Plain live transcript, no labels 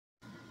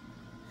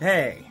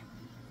Hey,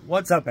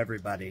 what's up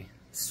everybody?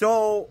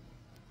 So,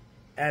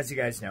 as you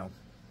guys know,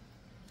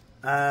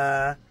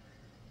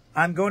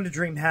 I'm going to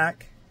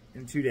DreamHack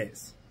in 2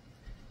 days.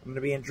 I'm going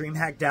to be in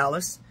DreamHack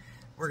Dallas.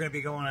 We're going to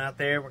be going out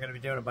there, we're going to be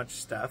doing a bunch of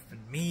stuff, and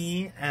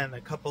me and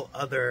a couple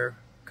other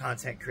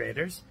content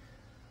creators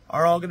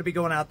are all going to be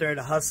going out there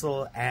to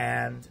hustle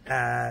and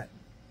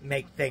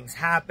make things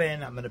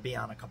happen. I'm going to be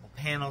on a couple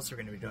panels, we're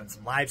going to be doing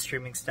some live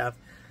streaming stuff,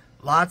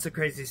 lots of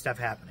crazy stuff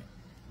happening.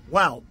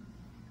 Well,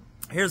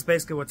 here's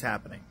basically what's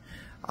happening.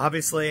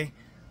 Obviously,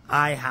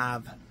 I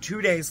have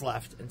 2 days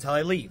left until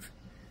I leave,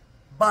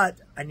 but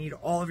I need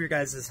all of your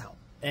guys' help.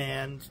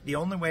 And the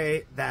only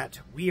way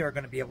that we are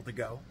going to be able to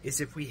go is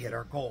if we hit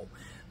our goal.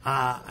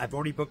 I've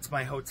already booked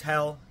my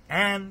hotel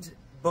and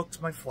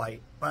booked my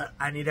flight, but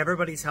I need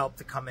everybody's help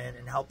to come in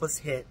and help us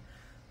hit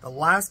the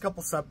last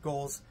couple sub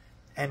goals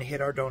and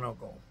hit our dono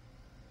goal.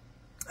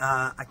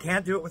 I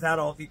can't do it without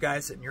all of you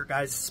guys and your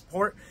guys'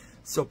 support,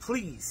 so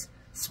please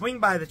swing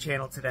by the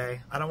channel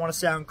today. I don't want to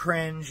sound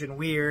cringe and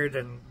weird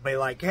and be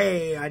like,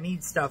 hey, I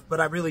need stuff, but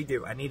I really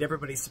do. I need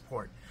everybody's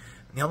support.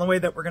 And the only way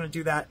that we're going to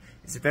do that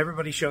is if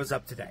everybody shows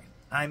up today.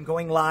 I'm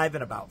going live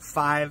in about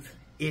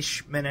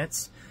 5-ish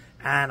minutes,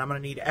 and I'm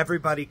going to need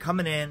everybody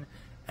coming in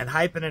and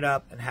hyping it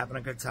up and having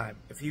a good time.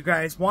 If you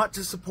guys want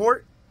to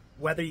support,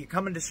 whether you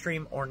come into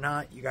stream or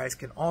not, you guys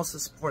can also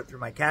support through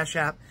my Cash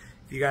App.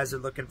 If you guys are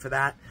looking for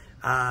that,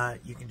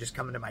 you can just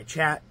come into my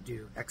chat,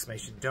 do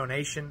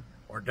 !donation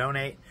or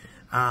donate.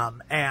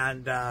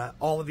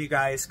 All of you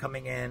guys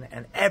coming in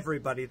and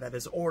everybody that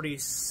has already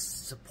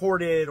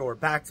supported or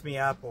backed me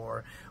up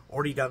or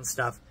already done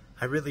stuff,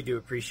 I really do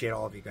appreciate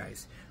all of you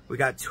guys. We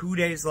got 2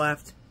 days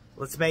left.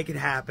 Let's make it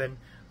happen.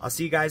 I'll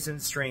see you guys in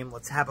the stream.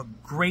 Let's have a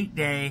great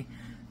day.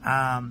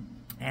 And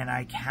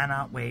I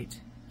cannot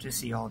wait to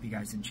see all of you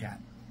guys in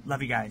chat.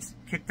 Love you guys.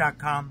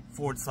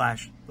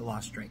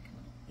 Kick.com/TheLostDrake.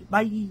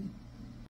 Bye.